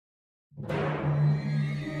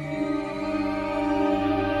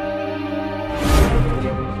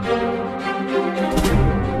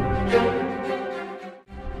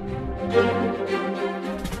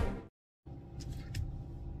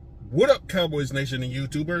What up, Cowboys Nation and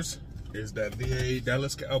YouTubers? Is that VA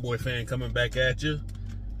Dallas Cowboy fan coming back at you?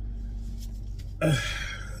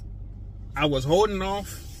 I was holding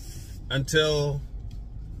off until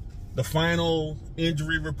the final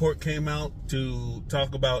injury report came out to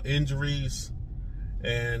talk about injuries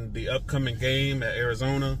and the upcoming game at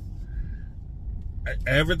Arizona.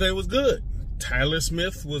 Everything was good. Tyler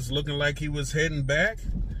Smith was looking like he was heading back.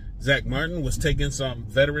 Zach Martin was taking some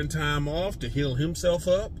veteran time off to heal himself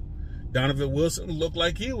up. Donovan Wilson looked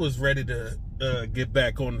like he was ready to get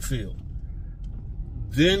back on the field.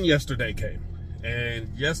 Then yesterday came.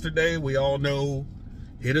 And yesterday, we all know,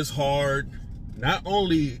 hit us hard. Not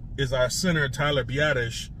only is our center, Tyler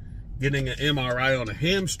Biadasz, getting an MRI on a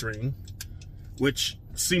hamstring, which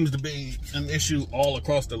seems to be an issue all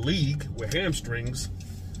across the league with hamstrings,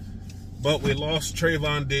 but we lost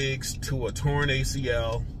Trayvon Diggs to a torn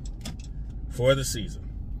ACL for the season.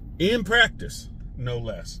 In practice, no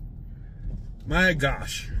less. My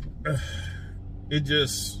gosh, it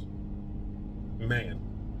just, man,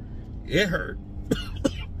 it hurt.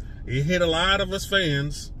 It hit a lot of us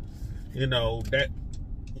fans, you know, that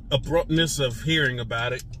abruptness of hearing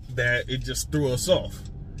about it, that it just threw us off.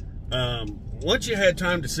 Once you had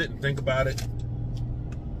time to sit and think about it,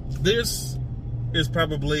 this is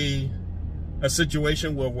probably a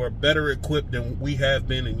situation where we're better equipped than we have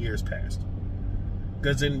been in years past.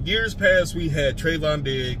 Because in years past, we had Trayvon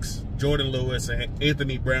Diggs, Jordan Lewis, and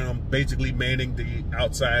Anthony Brown basically manning the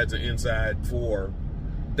outsides and inside for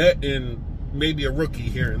that, and maybe a rookie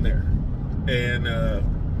here and there. And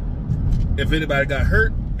if anybody got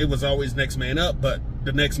hurt, it was always next man up, but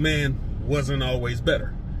the next man wasn't always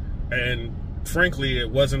better. And frankly, it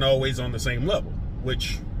wasn't always on the same level,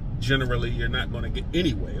 which generally you're not going to get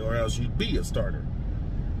anyway, or else you'd be a starter.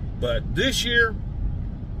 But this year,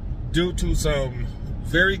 due to some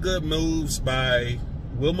very good moves by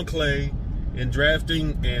Will McClay in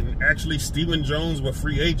drafting, and actually Stephen Jones with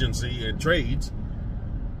free agency and trades,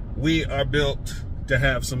 we are built to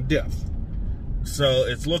have some depth. So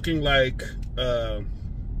it's looking like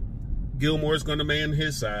Gilmore's going to man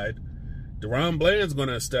his side. Deron Bland's going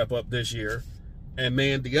to step up this year and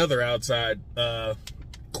man the other outside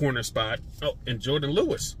corner spot. Oh, and Jordan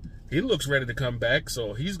Lewis, he looks ready to come back,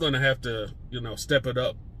 so he's going to have to, you know, step it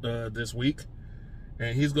up this week.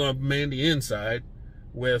 And he's going to man the inside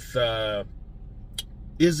with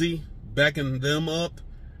Izzy backing them up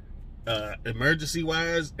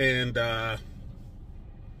emergency-wise, and our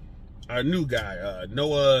new guy,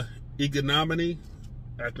 Noah Ignominy,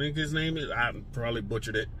 I think his name is. I probably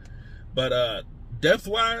butchered it. But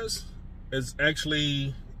depth-wise, it's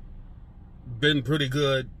actually been pretty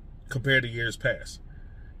good compared to years past.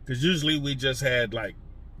 Because usually we just had, like,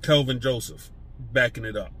 Kelvin Joseph backing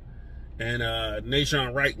it up. And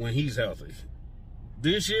Nashawn Wright when he's healthy.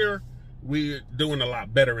 This year, we're doing a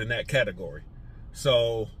lot better in that category.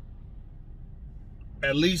 So,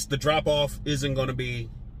 at least the drop-off isn't going to be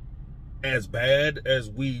as bad as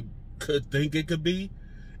we could think it could be.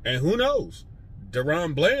 And who knows?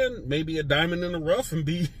 Deron Bland may be a diamond in the rough and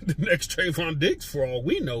be the next Trayvon Diggs for all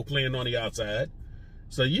we know, playing on the outside.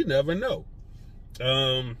 So, you never know.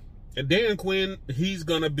 And Dan Quinn, he's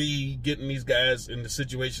going to be getting these guys in the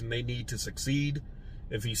situation they need to succeed.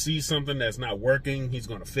 If he sees something that's not working, he's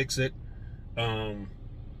going to fix it. So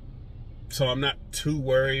I'm not too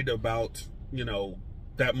worried about, you know,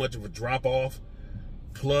 that much of a drop-off.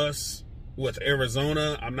 Plus, with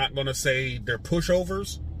Arizona, I'm not going to say they're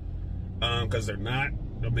pushovers, because they're not.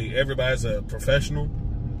 I mean, everybody's a professional.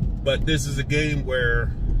 But this is a game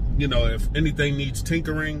where, you know, if anything needs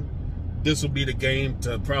tinkering, this will be the game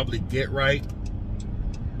to probably get right.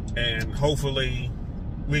 And hopefully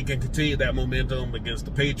we can continue that momentum against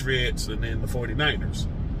the Patriots and then the 49ers.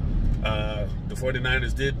 The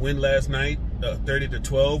 49ers did win last night,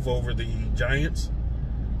 30-12 over the Giants.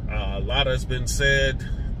 A lot has been said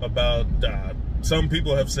about, some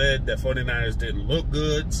people have said that 49ers didn't look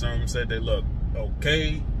good. Some said they looked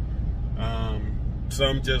okay.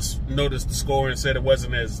 Some just noticed the score and said it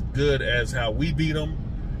wasn't as good as how we beat them.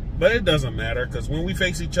 But it doesn't matter, because when we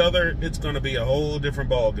face each other, it's going to be a whole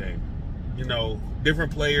different ball game. You know,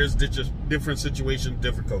 different players, different situations,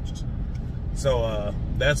 different coaches. So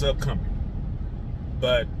that's upcoming.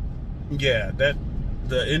 But yeah,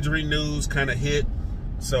 the injury news kind of hit,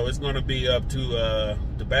 so it's going to be up to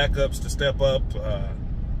the backups to step up.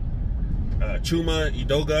 Chuma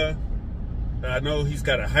Edoga, I know he's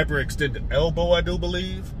got a hyperextended elbow, I do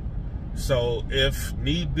believe. So if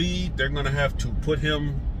need be, they're going to have to put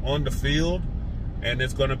him on the field, and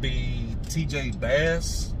it's going to be TJ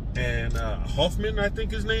Bass and Hoffman, I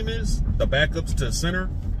think his name is, the backups to center.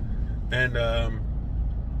 And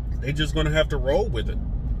they're just going to have to roll with it.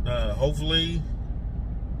 Hopefully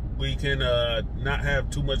we can not have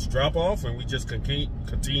too much drop off, and we just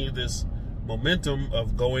continue this momentum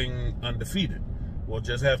of going undefeated. We'll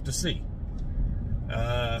just have to see.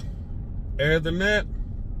 Other than that,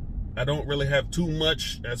 I don't really have too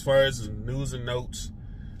much as far as news and notes.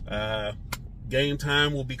 Game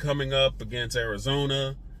time will be coming up against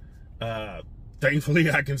Arizona. Thankfully,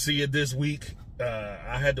 I can see it this week.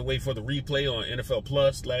 I had to wait for the replay on NFL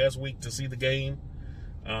Plus last week to see the game.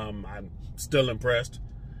 I'm still impressed.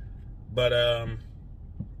 But,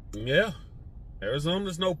 yeah,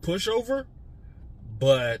 Arizona's no pushover,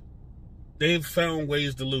 but they've found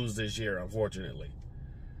ways to lose this year, unfortunately.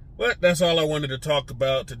 But that's all I wanted to talk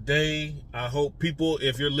about today. I hope people,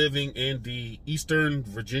 if you're living in the Eastern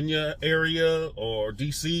Virginia area or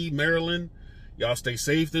D.C., Maryland, y'all stay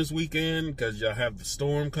safe this weekend because y'all have the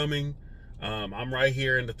storm coming. I'm right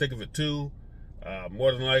here in the thick of it too.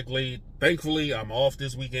 More than likely, thankfully, I'm off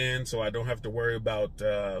this weekend, so I don't have to worry about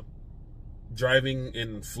driving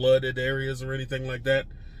in flooded areas or anything like that.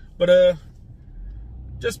 But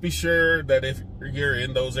just be sure that if you're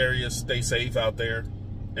in those areas, stay safe out there.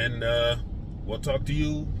 And we'll talk to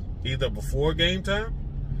you either before game time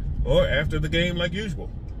or after the game like usual.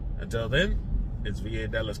 Until then, it's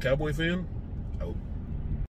Biadasz Cowboy fan.